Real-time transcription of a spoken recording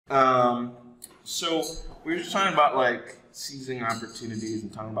So we were just talking about like seizing opportunities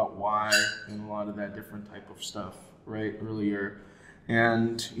and talking about why and a lot of that different type of stuff, right, earlier.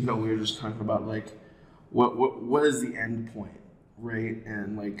 And we were just talking about like what is the end point, right?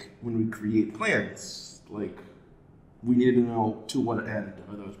 And like when we create plans, like we need to know to what end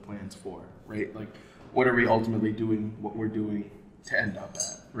are those plans for, right? Like what are we ultimately doing, what we're doing to end up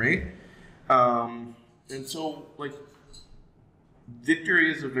at, right? And so like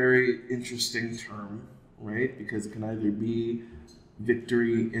victory is a very interesting term, right? Because it can either be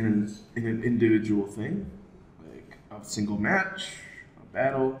victory in an individual thing, like a single match, a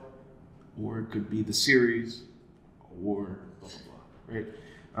battle, or it could be the series, or blah, blah, blah, right?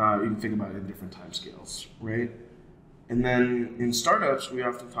 You can think about it in different time scales, right? And then in startups, we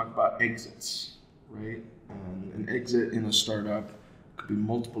often talk about exits, right? An exit in a startup could be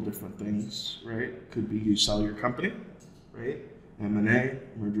multiple different things, right? It could be you sell your company, right? M&A,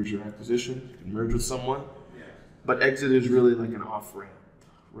 mergers or acquisition, you can merge with someone. But exit is really like an off-ramp,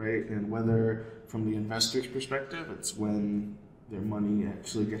 right? And whether from the investor's perspective, it's when their money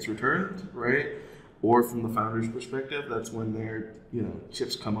actually gets returned, right? Or from the founder's perspective, that's when their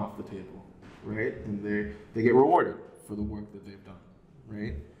chips come off the table, right? And they get rewarded for the work that they've done,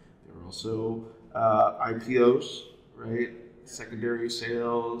 right? There are also IPOs, right? Secondary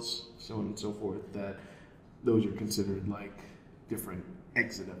sales, so on and so forth, that those are considered like different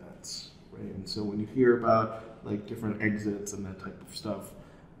exit events, right? And so when you hear about like different exits and that type of stuff,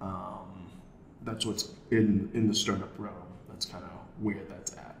 that's what's in the startup realm. That's kind of where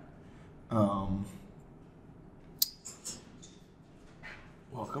that's at.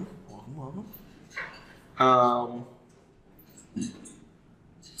 Welcome.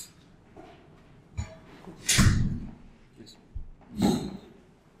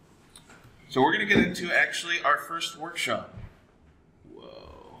 So we're going to get into actually our first workshop.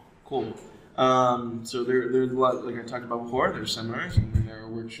 Whoa, cool. So there's a lot, like I talked about before, there's seminars and then there are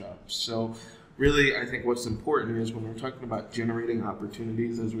workshops. So really, I think what's important is when we're talking about generating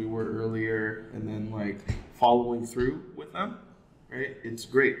opportunities as we were earlier and then like following through with them, right? It's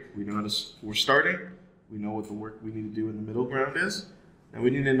great. We know we're starting, we know what the work we need to do in the middle ground is, and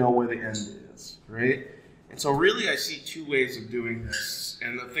we need to know where the end is, right? And so really I see two ways of doing this.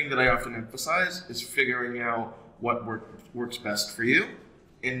 And the thing that I often emphasize is figuring out what works best for you.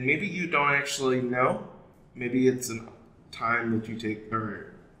 And maybe you don't actually know. Maybe it's a time that you take,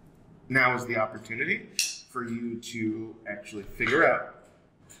 or now is the opportunity for you to actually figure out,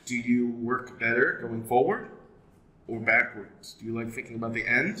 do you work better going forward or backwards? Do you like thinking about the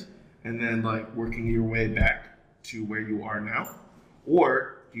end and then like working your way back to where you are now?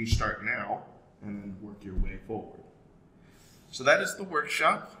 Or do you start now and then work your way forward? So that is the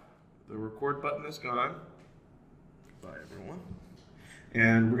workshop. The record button is gone. Goodbye, everyone.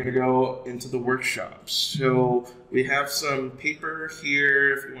 And we're going to go into the workshop. So we have some paper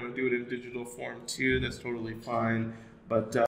here. If you want to do it in digital form too, that's totally fine. But